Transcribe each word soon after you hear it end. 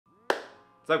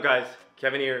What's up guys,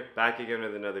 Kevin here, back again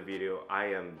with another video. I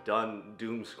am done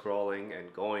doom scrolling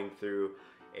and going through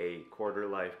a quarter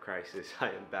life crisis. I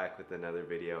am back with another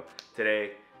video.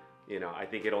 Today, I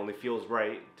think it only feels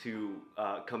right to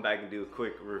come back and do a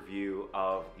quick review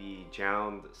of the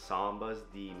JJJJound Sambas,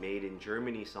 the made in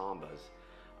Germany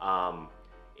Sambas.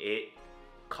 It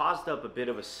caused up a bit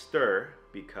of a stir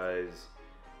because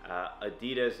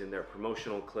Adidas in their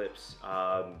promotional clips,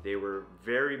 they were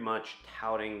very much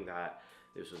touting that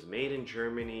this was made in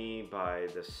Germany by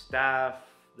the staff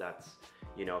that's,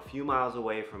 a few miles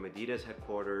away from Adidas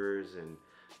headquarters, and,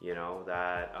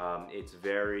 that it's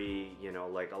very,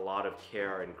 like a lot of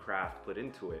care and craft put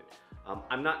into it.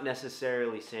 I'm not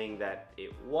necessarily saying that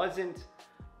it wasn't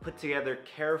put together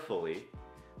carefully,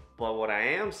 but what I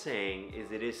am saying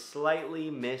is it is slightly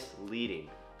misleading,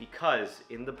 because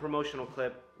in the promotional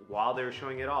clip, while they were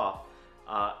showing it off,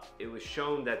 it was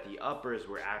shown that the uppers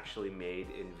were actually made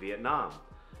in Vietnam,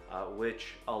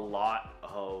 which a lot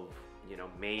of,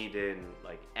 made in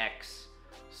like X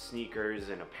sneakers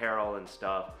and apparel and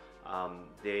stuff,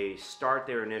 they start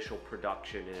their initial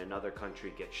production in another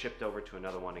country, get shipped over to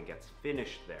another one, and gets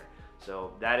finished there.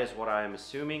 So that is what I am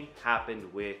assuming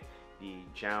happened with the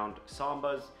JJJJound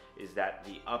Sambas, is that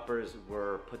the uppers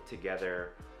were put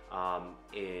together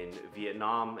in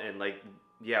Vietnam, and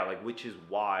which is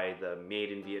why the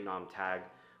made in Vietnam tag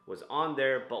was on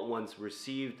there. But once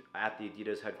received at the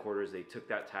Adidas headquarters, they took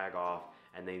that tag off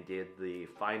and they did the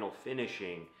final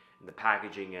finishing and the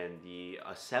packaging and the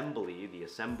assembly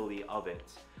of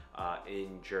it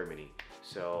in Germany.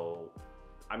 So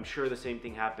I'm sure the same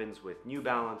thing happens with New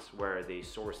Balance, where they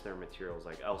source their materials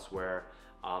like elsewhere,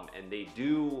 and they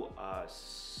do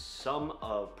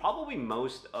probably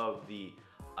most of the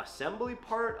assembly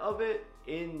part of it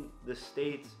in the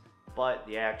States, but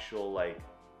the actual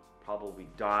probably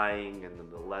dyeing and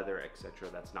the leather, etc.,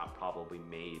 that's not probably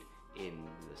made in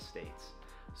the States.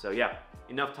 So yeah,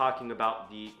 enough talking about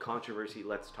the controversy.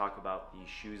 Let's talk about the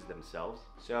shoes themselves.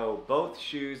 So both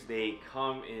shoes, they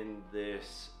come in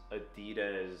this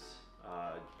Adidas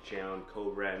JJJJound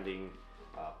co-branding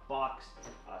box,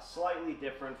 slightly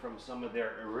different from some of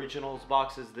their originals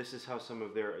boxes. This is how some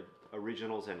of their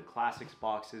originals and classics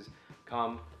boxes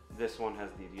come. This one has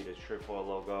the Adidas trefoil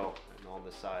logo, and on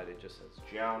the side it just says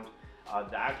JJJJound.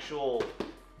 The actual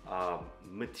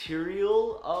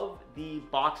material of the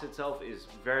box itself is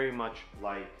very much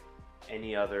like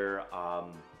any other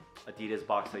Adidas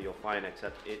box that you'll find,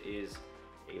 except it is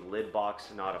a lid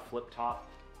box, not a flip top.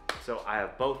 So I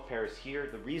have both pairs here.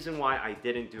 The reason why I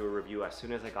didn't do a review as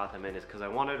soon as I got them in is because I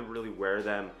wanted to really wear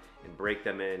them and break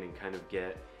them in and kind of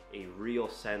get a real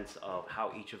sense of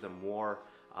how each of them wore.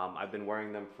 I've been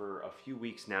wearing them for a few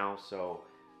weeks now, so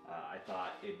I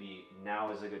thought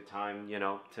now is a good time,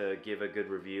 to give a good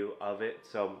review of it.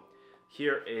 So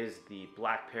here is the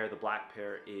black pair. The black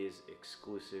pair is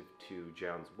exclusive to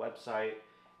JJJJound's website,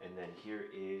 and then here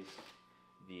is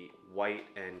the white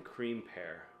and cream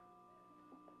pair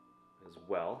as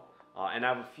well. And I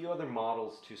have a few other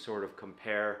models to sort of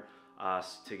compare,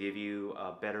 to give you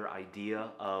a better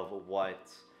idea of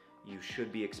what you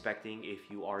should be expecting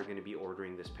if you are going to be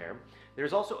ordering this pair.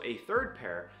 There's also a third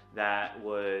pair that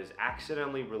was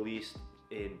accidentally released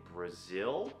in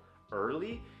Brazil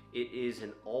early. It is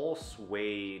an all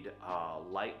suede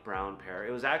light brown pair.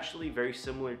 It was actually very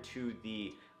similar to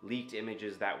the leaked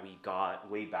images that we got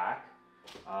way back.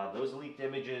 Those leaked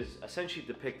images essentially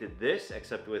depicted this,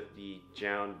 except with the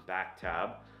JJJJound back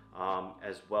tab,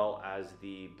 as well as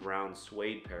the brown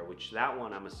suede pair, which that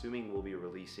one I'm assuming will be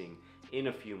releasing in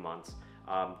a few months,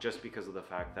 just because of the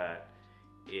fact that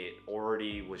it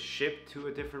already was shipped to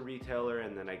a different retailer,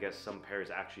 and then I guess some pairs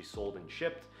actually sold and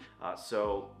shipped.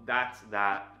 So that's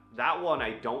that. That one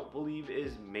I don't believe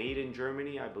is made in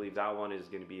Germany. I believe that one is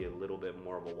going to be a little bit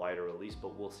more of a wider release,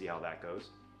 but we'll see how that goes.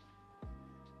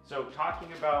 So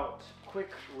talking about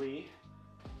quickly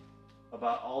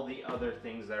about all the other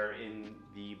things that are in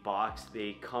the box,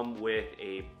 they come with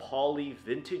a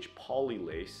vintage poly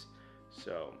lace.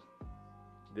 So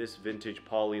this vintage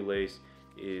poly lace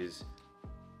is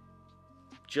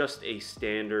just a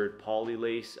standard poly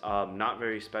lace, not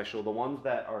very special. The ones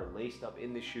that are laced up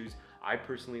in the shoes, I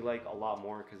personally like a lot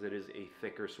more because it is a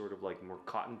thicker sort of more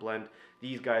cotton blend.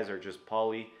 These guys are just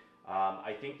poly.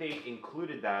 I think they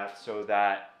included that so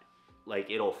that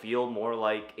it'll feel more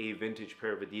like a vintage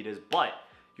pair of Adidas, but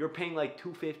you're paying like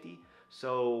 $250.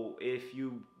 So if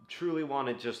you truly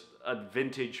wanted just a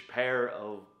vintage pair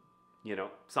of,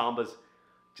 Sambas,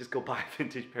 just go buy a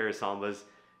vintage pair of Sambas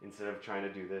instead of trying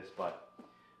to do this. But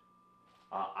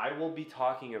I will be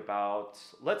talking about,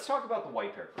 let's talk about the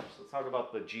white pair first. Let's talk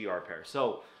about the GR pair.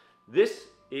 So this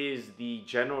is the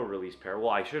general release pair. Well,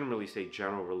 I shouldn't really say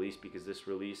general release because this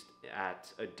released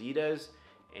at Adidas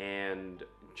and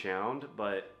JJJJound,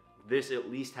 but this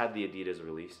at least had the Adidas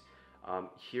release.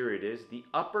 Here it is. The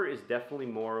upper is definitely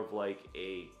more of like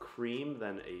a cream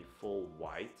than a full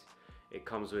white. It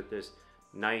comes with this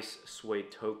nice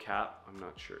suede toe cap. I'm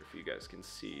not sure if you guys can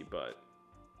see, but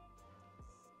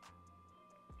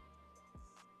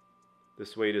the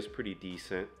suede is pretty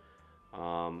decent.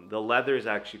 The leather is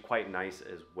actually quite nice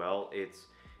as well. It's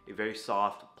a very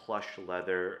soft plush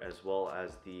leather, as well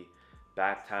as the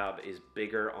back tab is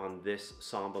bigger on this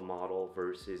Samba model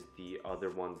versus the other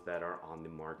ones that are on the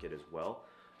market as well.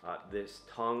 This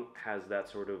tongue has that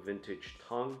sort of vintage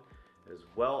tongue as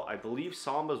well. I believe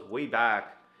Samba's way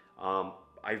back.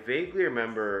 I vaguely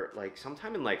remember like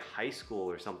sometime in like high school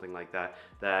or something like that,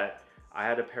 that I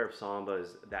had a pair of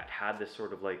Sambas that had this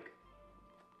sort of like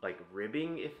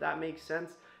ribbing, if that makes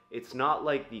sense. It's not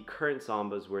like the current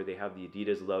Sambas where they have the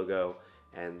Adidas logo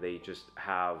and they just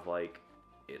have like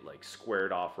it like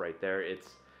squared off right there.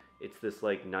 It's this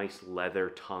like nice leather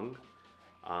tongue.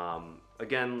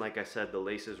 Again, like I said, the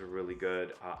laces are really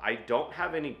good. I don't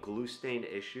have any glue stain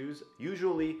issues.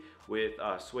 Usually with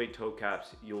suede toe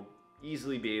caps, you'll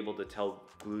easily be able to tell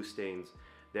glue stains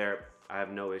there. I have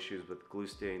no issues with glue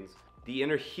stains. The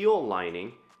inner heel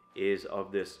lining is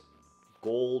of this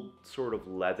gold sort of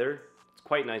leather. It's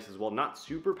quite nice as well. Not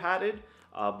super padded,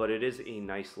 but it is a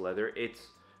nice leather. It's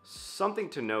something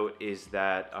to note is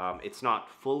that it's not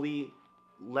fully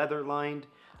leather lined.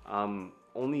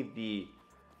 Only the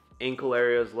ankle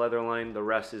area is leather lined. The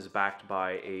rest is backed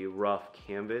by a rough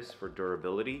canvas for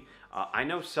durability. I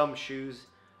know some shoes,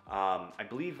 I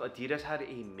believe Adidas had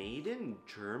a made in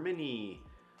Germany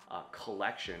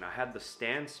collection. I had the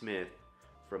Stan Smith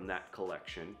from that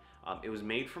collection. It was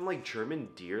made from like German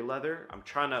deer leather. I'm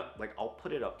trying to, like, I'll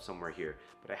put it up somewhere here.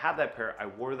 But I had that pair. I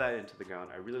wore that into the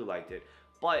ground. I really liked it.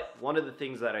 But one of the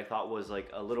things that I thought was like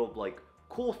a little like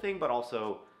cool thing, but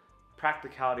also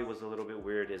practicality was a little bit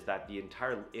weird, is that the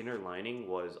entire inner lining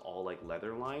was all like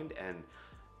leather lined and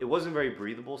it wasn't very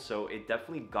breathable. So it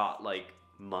definitely got like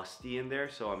musty in there.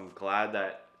 So I'm glad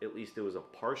that at least it was a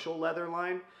partial leather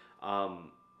line.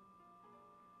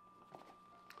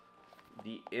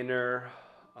 The inner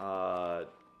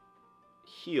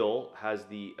heel has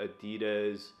the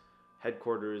Adidas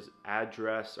headquarters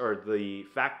address, or the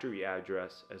factory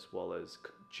address, as well as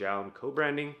JJJJound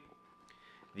co-branding.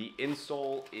 The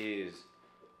insole is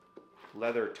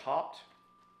leather topped,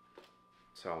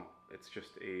 so it's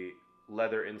just a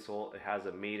leather insole. It has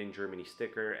a made in Germany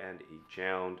sticker and a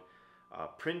JJJJound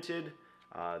printed.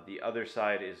 The other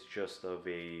side is just of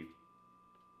a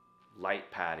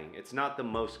light padding. It's not the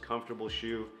most comfortable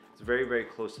shoe. It's very, very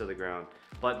close to the ground,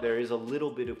 but there is a little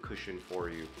bit of cushion for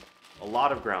you. A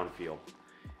lot of ground feel.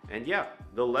 And yeah,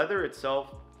 the leather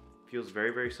itself feels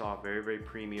very, very soft, very, very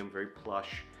premium, very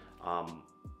plush.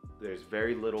 There's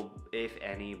very little, if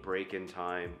any, break in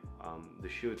time. The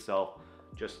shoe itself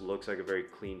just looks like a very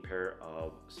clean pair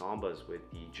of Sambas with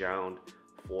the JJJJound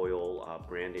foil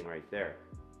branding right there.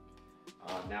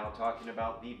 Now talking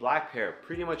about the black pair,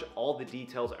 pretty much all the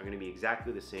details are going to be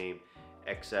exactly the same,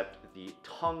 except the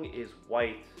tongue is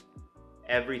white.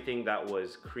 Everything that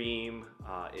was cream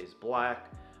is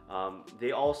black.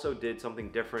 They also did something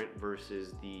different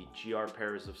versus the GR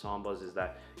pairs of Sambas, is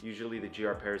that usually the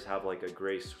GR pairs have like a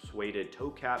gray suede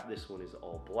toe cap. This one is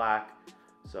all black.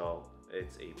 So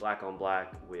it's a black on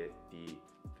black with the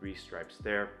 3 stripes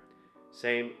there.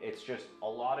 Same, it's just a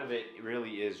lot of it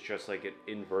really is just like an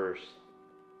inverse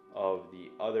of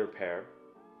the other pair.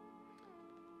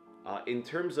 In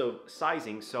terms of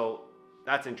sizing, so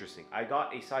that's interesting. I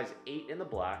got a size 8 in the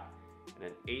black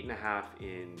and an 8.5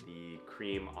 in the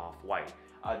cream off-white.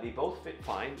 They both fit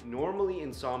fine. Normally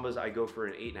in Sambas I go for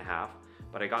an 8.5,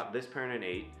 but I got this pair in an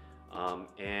 8.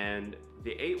 And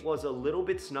the 8 was a little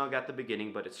bit snug at the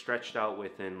beginning, but it stretched out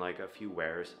within like a few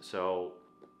wears. So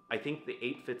I think the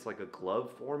 8 fits like a glove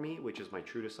for me, which is my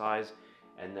true to size.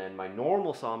 And then my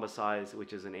normal Samba size,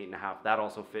 which is an 8.5, that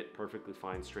also fit perfectly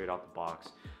fine straight out the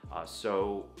box.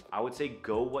 So I would say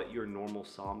go what your normal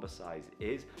Samba size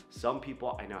is. Some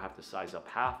people I know have to size up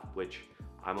half, which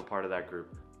I'm a part of that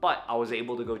group, but I was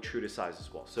able to go true to size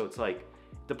as well. So it's like,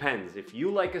 depends. If you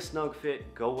like a snug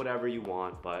fit, go whatever you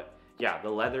want. But yeah, the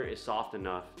leather is soft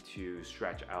enough to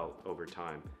stretch out over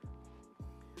time.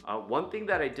 One thing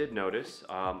that I did notice,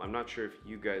 I'm not sure if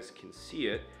you guys can see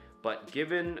it, but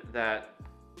given that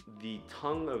the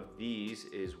tongue of these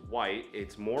is white,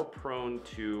 it's more prone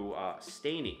to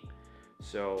staining.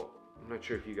 So I'm not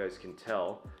sure if you guys can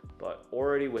tell, but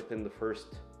already within the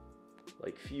first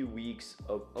like few weeks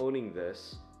of owning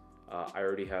this, I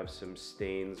already have some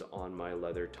stains on my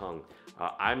leather tongue.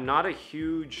 I'm not a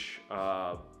huge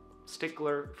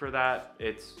stickler for that.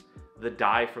 It's the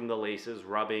dye from the laces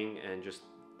rubbing, and just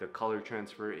the color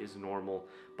transfer is normal.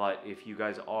 But if you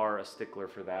guys are a stickler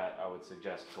for that, I would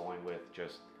suggest going with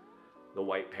just the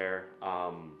white pair.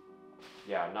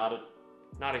 Yeah,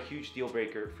 not a huge deal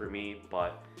breaker for me,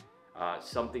 but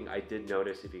something I did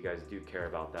notice if you guys do care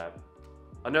about that.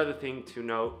 Another thing to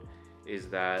note is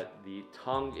that the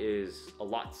tongue is a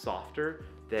lot softer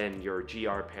than your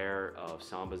GR pair of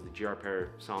Sambas. The GR pair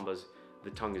of Sambas, the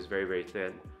tongue is very, very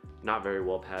thin, not very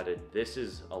well padded. This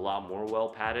is a lot more well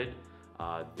padded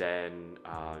than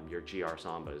your GR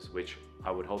Sambas, which I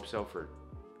would hope so for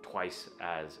twice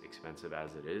as expensive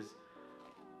as it is.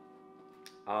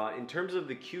 In terms of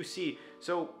the QC,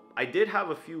 so I did have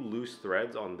a few loose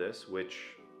threads on this, which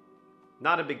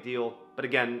not a big deal, but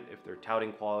again, if they're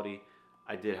touting quality,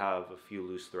 I did have a few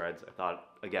loose threads. I thought,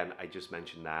 again, I just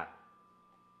mentioned that.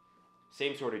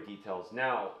 Same sort of details.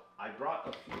 Now, I brought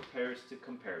a few pairs to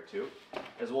compare to,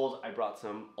 as well as I brought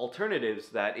some alternatives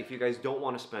that if you guys don't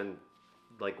want to spend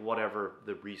like whatever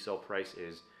the resale price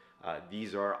is,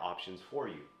 these are options for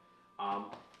you.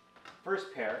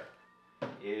 First pair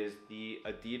is the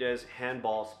Adidas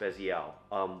Handball Special.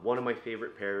 One of my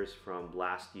favorite pairs from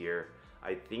last year.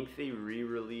 I think they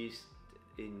re-released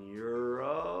in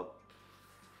Europe,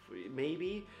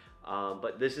 maybe,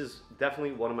 but this is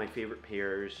definitely one of my favorite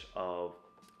pairs of,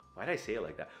 why did I say it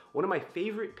like that? One of my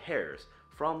favorite pairs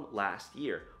from last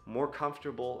year. More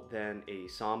comfortable than a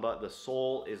Samba. The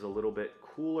sole is a little bit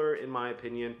cooler in my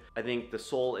opinion. I think the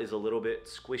sole is a little bit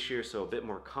squishier, so a bit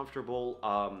more comfortable.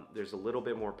 There's a little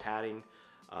bit more padding.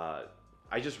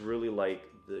 I just really like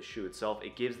the shoe itself.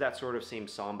 It gives that sort of same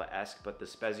Samba-esque, but the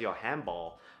Special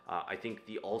Handball, I think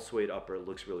the all-suede upper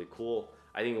looks really cool.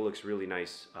 I think it looks really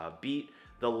nice beat.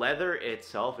 The leather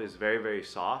itself is very, very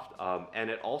soft, and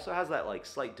it also has that like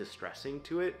slight distressing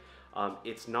to it.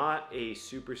 It's not a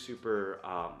super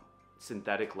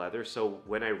synthetic leather, so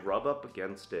when I rub up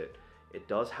against it, it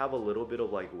does have a little bit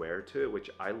of like wear to it, which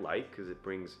I like because it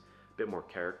brings a bit more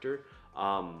character.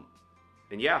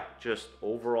 And yeah, just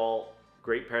overall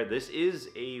great pair. This is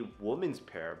a woman's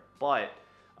pair, but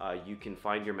you can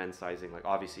find your men's sizing. Like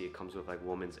obviously it comes with like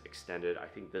women's extended. I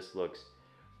think this looks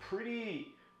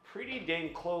pretty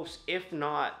dang close, if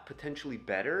not potentially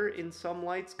better in some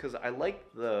lights, because I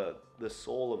like the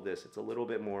sole of this. It's a little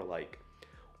bit more like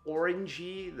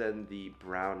orangey than the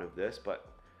brown of this, but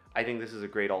I think this is a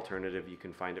great alternative. You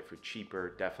can find it for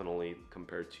cheaper, definitely,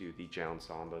 compared to the JJJJound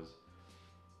Sambas.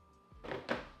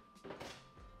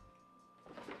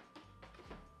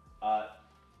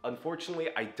 Unfortunately,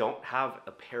 I don't have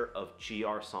a pair of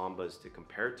GR Sambas to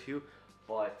compare to,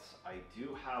 but I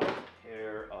do have a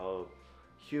pair of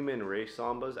Human Race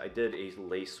Sambas. I did a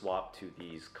lace swap to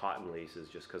these cotton laces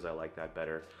just because I like that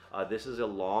better. This is a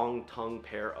long tongue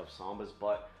pair of Sambas,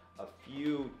 but a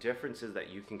few differences that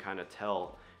you can kind of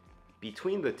tell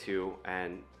between the two.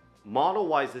 And model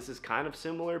wise, this is kind of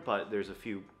similar, but there's a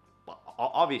few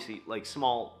obviously like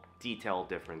small detail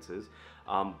differences.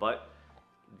 But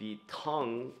the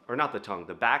tongue, or not the tongue,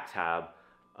 the back tab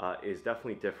is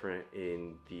definitely different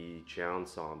in the JJJJound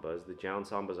Sambas. The JJJJound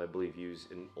Sambas, I believe, use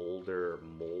an older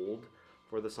mold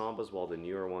for the Sambas, while the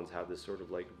newer ones have this sort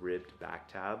of like ribbed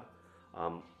back tab.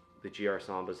 The GR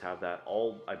Sambas have that.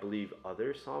 All, I believe,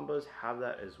 other Sambas have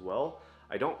that as well.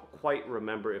 I don't quite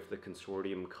remember if the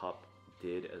Consortium Cup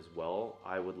did as well.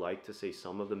 I would like to say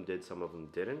some of them did, some of them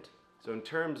didn't. So in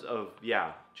terms of,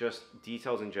 yeah, just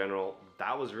details in general,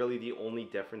 that was really the only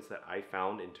difference that I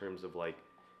found in terms of like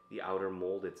the outer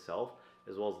mold itself,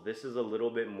 as well as this is a little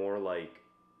bit more like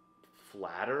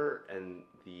flatter, and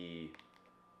the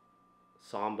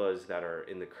Sambas that are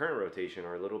in the current rotation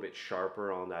are a little bit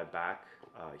sharper on that back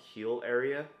heel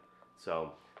area.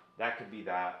 So that could be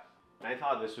that. And I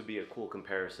thought this would be a cool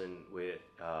comparison with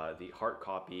the hard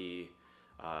copy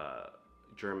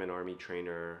German Army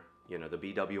trainer, you know, the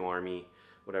BW Army,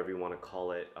 whatever you want to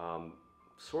call it.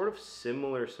 Sort of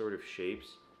similar sort of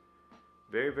shapes,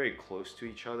 very, very close to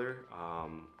each other.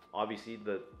 Obviously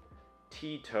the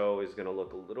T-toe is going to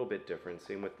look a little bit different,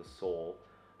 same with the sole,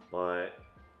 but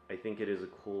I think it is a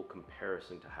cool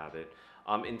comparison to have it.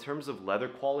 In terms of leather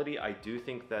quality, I do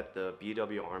think that the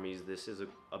BW Armies, this is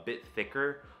a bit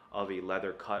thicker of a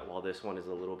leather cut, while this one is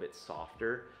a little bit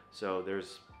softer. So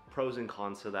there's pros and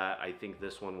cons to that. I think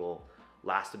this one will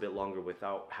last a bit longer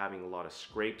without having a lot of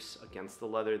scrapes against the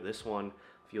leather. This one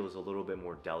feels a little bit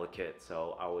more delicate,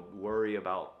 so I would worry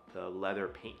about the leather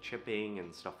paint chipping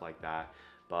and stuff like that.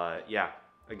 But yeah,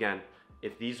 again,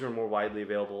 if these were more widely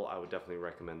available, I would definitely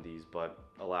recommend these, but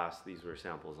alas, these were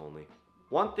samples only.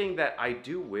 One thing that I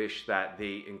do wish that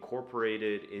they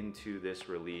incorporated into this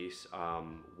release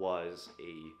was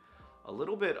a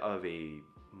little bit of a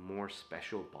more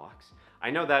special box.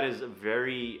 I know that is a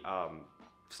very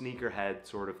sneakerhead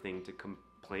sort of thing to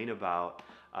complain about,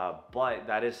 but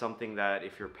that is something that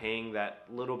if you're paying that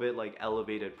little bit like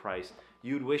elevated price,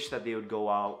 you'd wish that they would go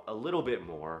out a little bit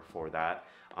more for that.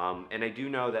 And I do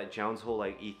know that JJJJound's whole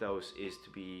like ethos is to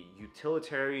be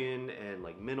utilitarian and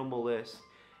like minimalist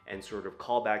and sort of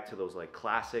call back to those like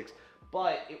classics,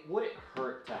 but it wouldn't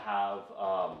hurt to have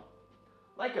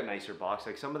like a nicer box.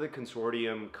 Like some of the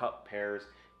Consortium Cup pairs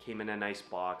came in a nice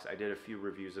box. I did a few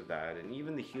reviews of that, and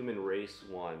even the Human Race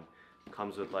one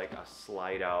comes with like a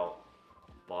slide out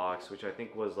box, which I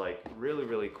think was like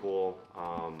really cool.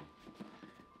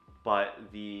 But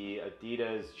the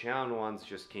Adidas JJJJound ones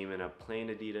just came in a plain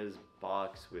Adidas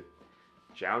box with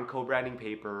JJJJound co-branding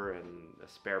paper and a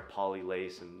spare poly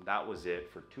lace, and that was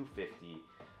it for $250.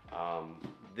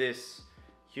 This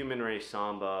Human Race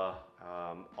Samba,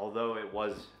 although it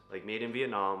was like made in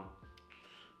Vietnam,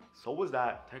 so was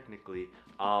that technically,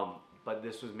 but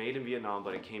this was made in Vietnam,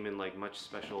 but it came in like much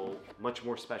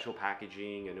more special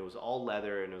packaging, and it was all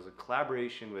leather, and it was a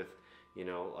collaboration with, you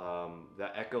know,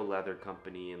 the Echo Leather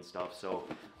company and stuff. So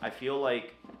I feel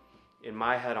like in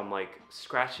my head, I'm like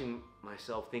scratching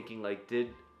myself thinking like,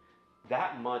 did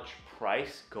that much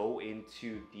price go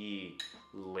into the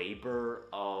labor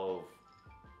of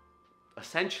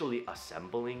essentially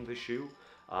assembling the shoe?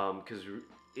 Because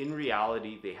in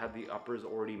reality, they had the uppers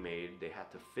already made. They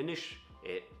had to finish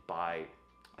it by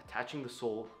attaching the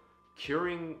sole,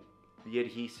 curing the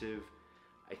adhesive,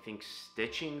 I think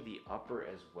stitching the upper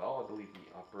as well. I believe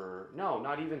the upper, no,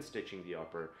 not even stitching the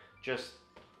upper, just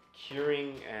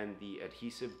curing, and the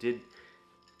adhesive. Did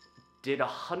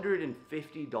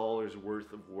 $150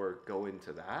 worth of work go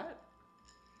into that?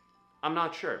 I'm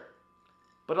not sure,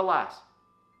 but alas,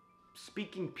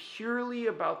 speaking purely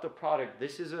about the product,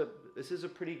 this is a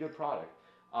pretty good product.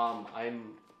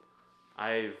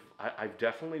 I've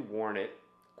definitely worn it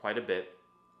quite a bit.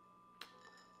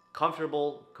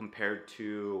 Comfortable compared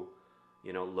to,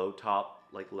 you know, low top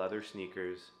like leather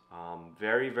sneakers.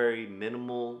 Very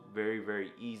minimal,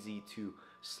 very easy to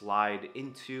slide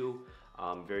into,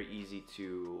 very easy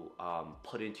to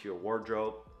put into your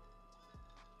wardrobe.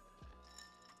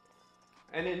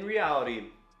 And in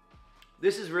reality,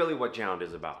 this is really what JJJJound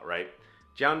is about, right?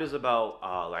 JJJJound is about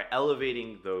like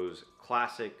elevating those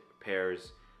classic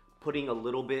pairs, putting a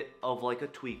little bit of like a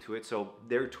tweak to it. So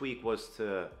their tweak was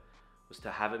to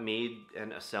have it made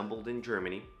and assembled in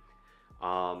Germany,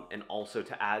 and also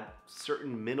to add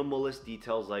certain minimalist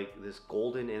details like this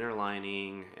golden inner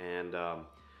lining and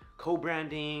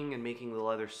co-branding and making the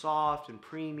leather soft and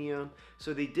premium.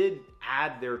 So they did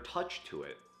add their touch to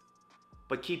it,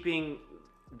 but keeping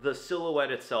the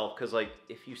silhouette itself, because like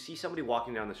if you see somebody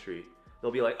walking down the street,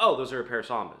 they'll be like, oh, those are a pair of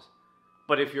Sambas.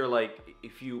 But if you're like,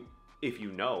 if you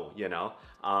know, you know,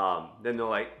 then they're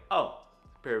like, oh,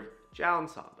 a pair of JJJJound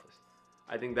Sambas.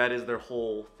 I think that is their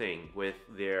whole thing with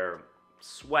their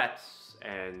sweats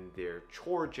and their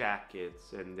chore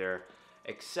jackets and their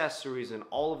accessories and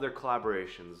all of their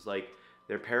collaborations. Like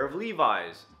their pair of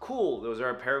Levi's, cool, those are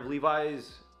a pair of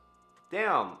Levi's.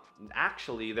 Damn,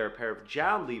 actually they're a pair of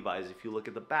JJJJound Levi's if you look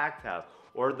at the back tab,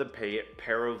 or the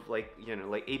pair of like, you know,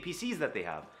 like APCs that they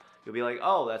have. You'll be like,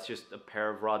 oh, that's just a pair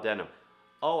of raw denim.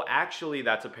 Oh, actually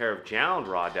that's a pair of JJJJound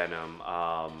raw denim,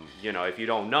 you know, if you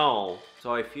don't know.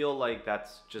 So I feel like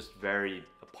that's just very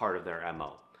a part of their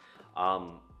MO.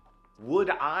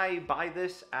 Would I buy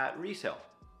this at resale?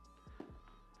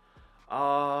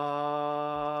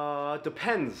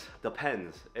 Depends.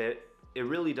 It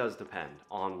really does depend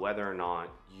on whether or not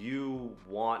you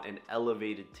want an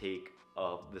elevated take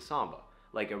of the Samba.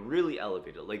 Like a really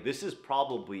elevated, like this is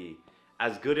probably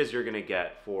as good as you're gonna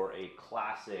get for a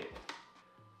classic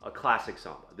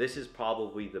Samba. This is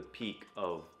probably the peak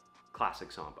of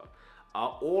classic Samba.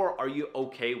 Or are you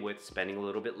okay with spending a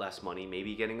little bit less money,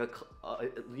 maybe getting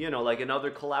you know, like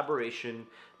another collaboration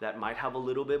that might have a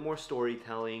little bit more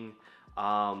storytelling?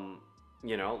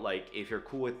 You know, like if you're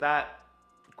cool with that,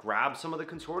 grab some of the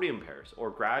Consortium pairs, or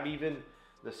grab even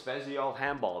the Spezial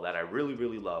handball that I really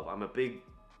love. I'm a big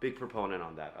proponent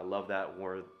on that. I love that,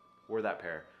 wore that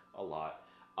pair a lot.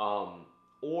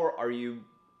 Or are you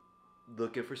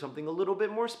looking for something a little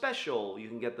bit more special? You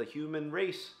can get the Human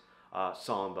Race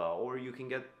Samba, or you can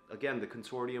get, again, the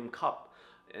Consortium Cup,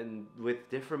 and with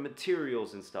different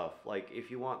materials and stuff. Like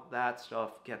if you want that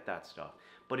stuff, get that stuff.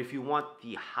 But if you want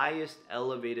the highest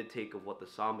elevated take of what the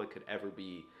Samba could ever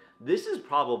be, this is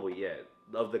probably it.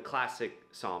 Of the classic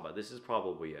Samba, this is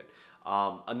probably it.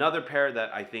 Another pair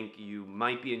that I think you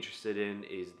might be interested in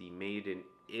is the Made in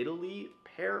Italy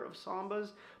pair of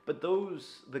Sambas, but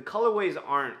the colorways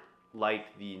aren't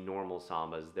like the normal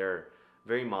Sambas. They're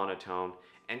very monotone,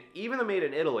 and even the Made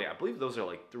in Italy, I believe those are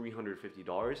like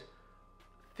 $350.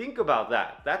 Think about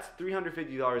that. That's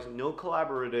 $350, no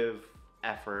collaborative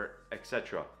effort,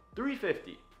 etc.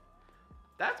 $350.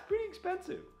 That's pretty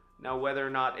expensive. Now, whether or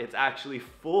not it's actually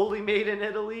fully made in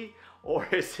Italy, or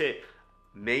is it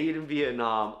made in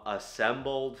Vietnam,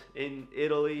 assembled in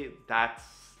Italy, that's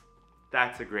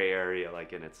a gray area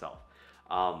like in itself.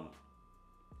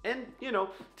 And you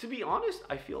know, to be honest,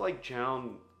 I feel like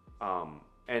JJJJound,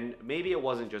 and maybe it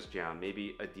wasn't just JJJJound,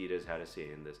 maybe Adidas had a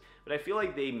say in this, but I feel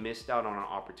like they missed out on an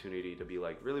opportunity to be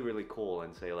like really, really cool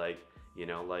and say like, you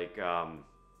know, like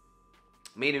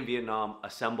made in Vietnam,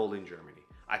 assembled in Germany.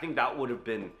 I think that would have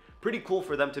been pretty cool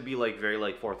for them to be like very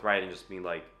like forthright and just be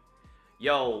like,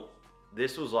 yo,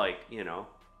 this was like, you know,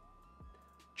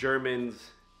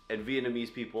 Germans and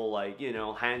Vietnamese people, like, you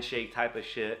know, handshake type of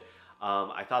shit.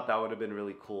 I thought that would have been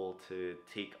really cool to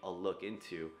take a look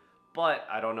into, but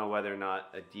I don't know whether or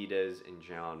not Adidas and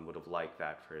JJJJound would have liked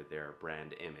that for their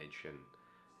brand image and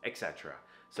etc.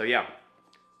 So yeah,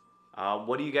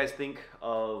 what do you guys think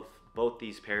of both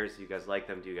these pairs? Do you guys like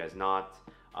them? Do you guys not?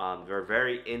 They're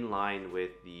very in line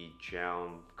with the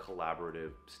JJJJound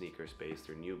collaborative sneaker space.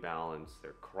 Their New Balance,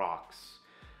 their Crocs,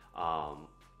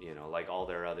 you know, like all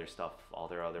their other stuff, all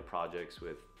their other projects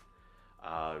with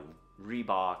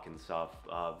Reebok and stuff.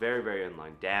 Very, very in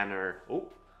line. Danner.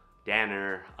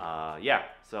 Yeah,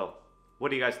 so what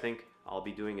do you guys think? I'll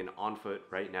be doing an on foot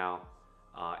right now,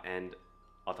 and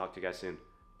I'll talk to you guys soon.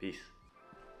 Peace.